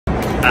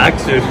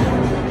Action.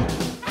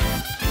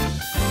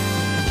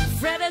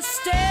 Fred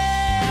Astaire.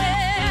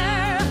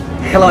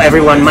 Hello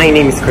everyone, my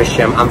name is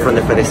Christian. I'm from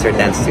the Fred Astaire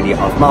Dance Studio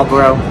of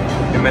Marlboro.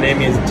 And my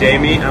name is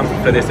Jamie. I'm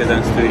from Fred Astaire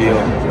Dance Studio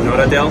in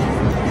Oradell.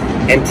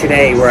 And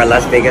today we're at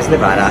Las Vegas,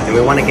 Nevada, and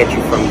we want to get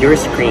you from your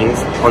screens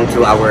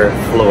onto our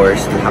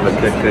floors to have a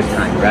good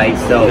time, right?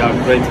 So we have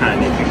a great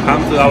time. If you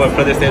come to our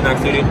Fred Astaire Dance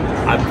Studio,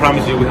 I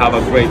promise you we have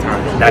a great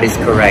time. That is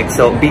correct.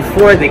 So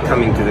before they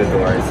come into the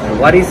doors,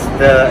 what is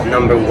the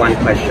number one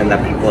question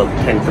that people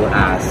tend to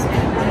ask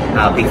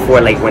before,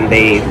 like when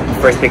they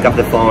first pick up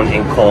the phone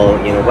and call?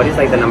 You know, what is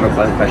like the number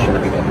one question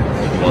that people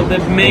ask? Well, the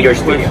main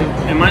question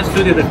in my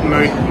studio, the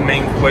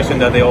main question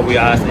that they always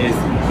ask is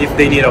if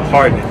they need a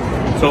partner.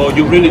 So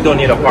you really don't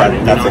need a partner.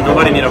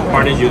 Nobody needs a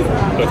partner.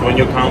 Because when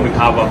you come, we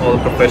have all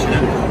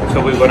professional. So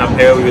we're gonna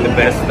pair with the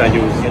best that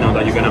you're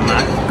gonna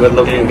match.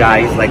 Good-looking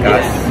guys like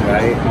us,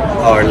 right?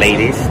 Or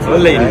ladies. Or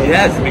ladies, right?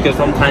 Yes. Because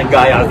sometimes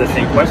guys ask the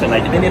same question,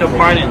 like, do they need a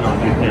partner?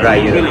 No,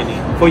 right. You really need.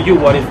 For you,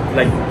 what is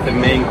like the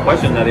main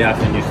question that they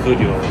ask in your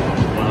studio?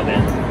 One of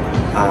them.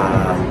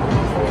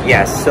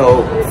 Yes.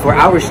 So for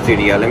our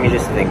studio, let me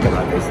just think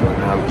about this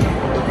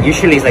one.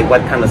 Usually, it's like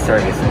what kind of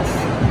services.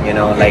 You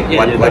know, like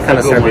what kind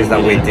of service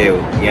that we do,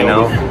 you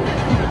know?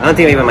 I don't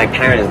think even my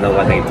parents know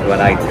what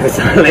I do.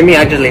 So let me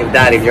actually leave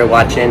that if you're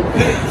watching.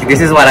 This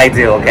is what I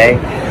do, okay?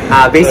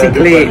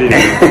 Basically,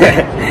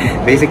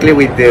 basically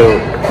we do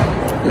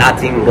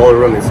Latin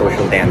ballroom and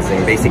social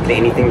dancing. Basically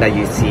anything that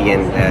you see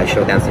in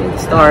show Dancing with the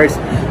Stars.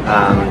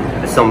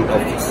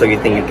 So you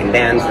think you can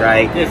dance,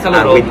 right? Yeah, it's a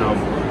lot of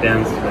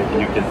dance, like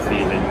you can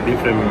see like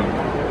different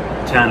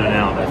channel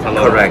now. That's a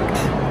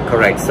lot.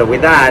 Correct. So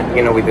with that,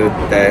 you know, we do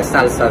the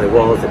salsa, the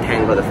waltz, the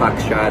tango, the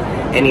foxtrot,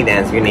 any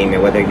dance, you name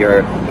it. Whether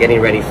you're getting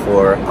ready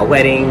for a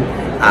wedding,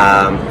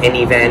 an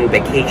event,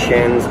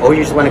 vacations, or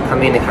you just want to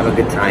come in and have a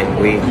good time,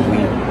 we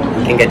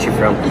can get you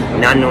from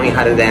not knowing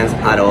how to dance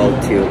at all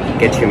to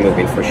get you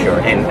moving for sure.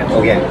 And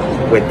again,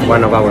 with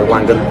one of our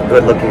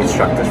good-looking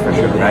instructors for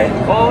sure, right?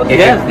 Oh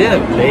yes,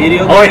 lady.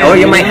 Or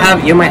you might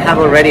have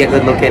already a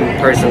good-looking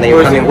person that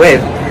you're coming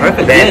with.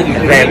 Perfect.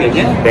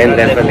 Then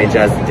definitely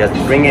just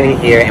bring it in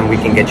here and we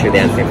can get you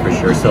dancing for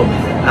sure. So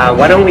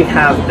why don't we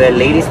have the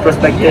ladies'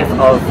 perspective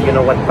of, you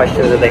know, what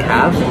questions do they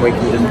have, and we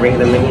can just bring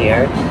them in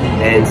here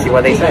and see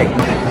what they say.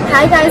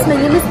 Hi guys, my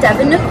name is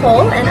Devin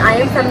Nicole and I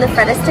am from the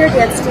Fred Astaire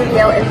Dance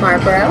Studio in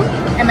Marlboro.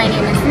 And my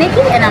name is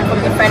Nikki and I'm from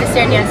the Fred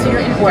Astaire Dance Studio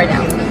in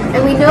Oradell.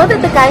 And we know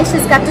that the guys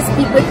just got to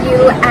speak with you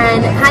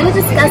and kind of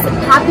discuss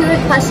popular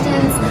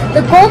questions.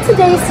 The goal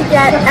today is to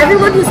get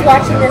everyone who's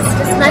watching this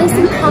just nice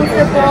and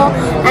comfortable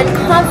and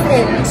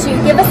confident to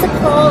give us a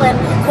call and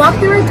walk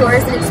through our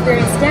doors and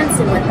experience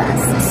dancing with us.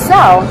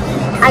 So,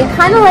 I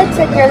kind of like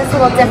to hear this a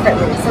little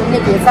differently. So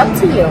Nikki, it's up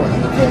to you.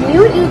 Can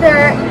you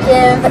either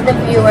give the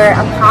viewer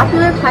a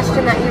popular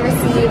question that you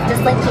received,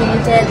 just like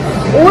Jamie did,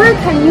 or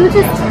can you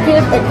just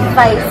give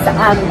advice,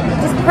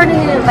 just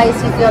pertinent advice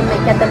you feel might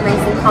get them nice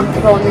and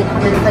comfortable when they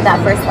come in for that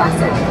first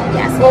lesson?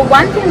 Yes, well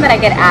one thing that I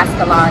get asked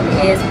a lot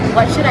is,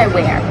 what should I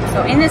wear?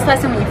 So in this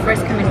lesson, when you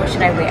first come in, what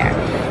should I wear?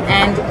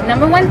 And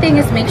number one thing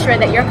is make sure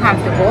that you're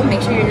comfortable.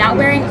 Make sure you're not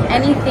wearing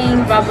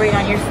anything rubbery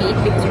on your feet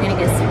because you're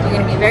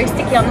gonna be very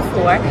sticky on the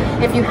floor.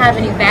 If you have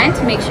an event,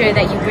 make sure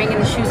that you bring in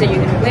the shoes that you're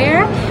gonna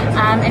wear.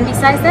 And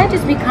besides that,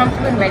 just be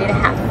comfortable and ready to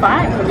have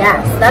fun.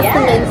 Yes, that's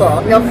the main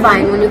goal. You'll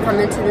find when you come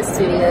into the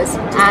studios,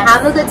 just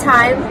have a good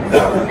time,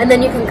 and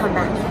then you can come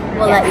back.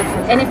 We'll let you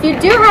come back. And if you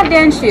do have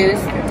dance shoes,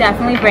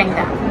 definitely bring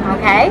them.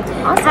 Okay.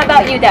 Awesome. How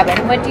about you,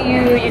 Devin? What do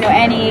you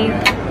any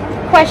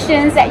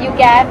questions that you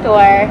get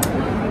or?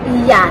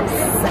 Yes.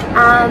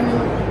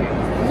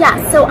 Yeah,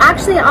 so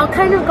actually I'll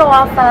kind of go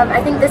off of,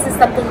 I think this is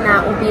something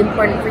that will be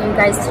important for you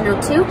guys to know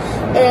too,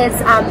 is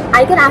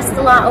I get asked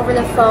a lot over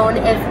the phone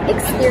if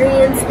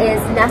experience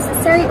is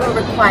necessary or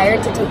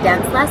required to take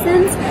dance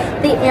lessons.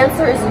 The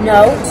answer is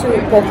no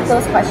to both of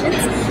those questions.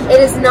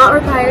 It is not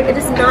required, it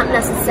is not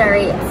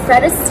necessary.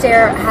 Fred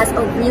Astaire has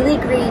a really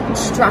great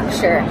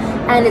structure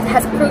and it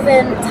has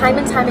proven time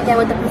and time again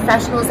with the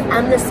professionals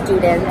and the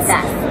students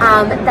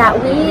that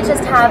we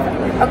just have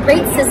a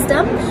great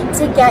system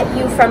to get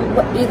you from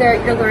either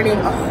you're learning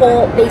a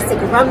whole basic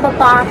rumba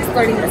box,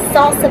 learning the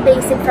salsa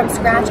basic from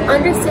scratch,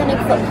 understanding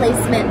foot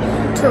placement,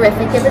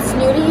 terrific. If it's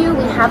new to you,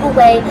 we have a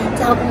way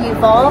to help you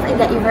evolve and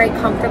get you very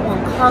comfortable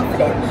and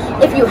confident.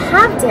 If you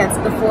have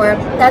danced before,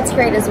 that's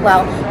great as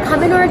well.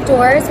 Come in our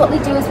doors. What we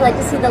do is we like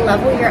to see the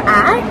level you're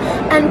at,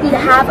 and we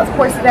have, of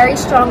course, very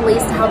strong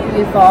ways to help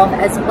you evolve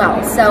as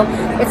well. So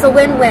it's a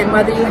win-win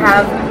whether you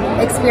have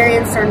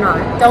experience or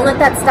not. Don't let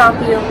that stop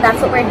you. That's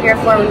what we're here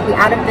for. We'd be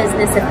out of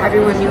business if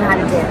everyone knew how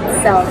to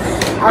dance. So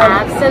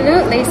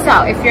absolutely.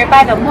 So if you're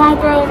by the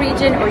Marlboro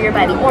region or you're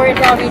by the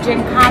Oradell region,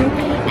 come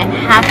and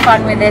have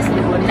fun with this.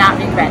 You will not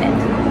regret it.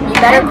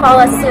 You better call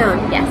us soon.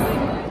 Yes.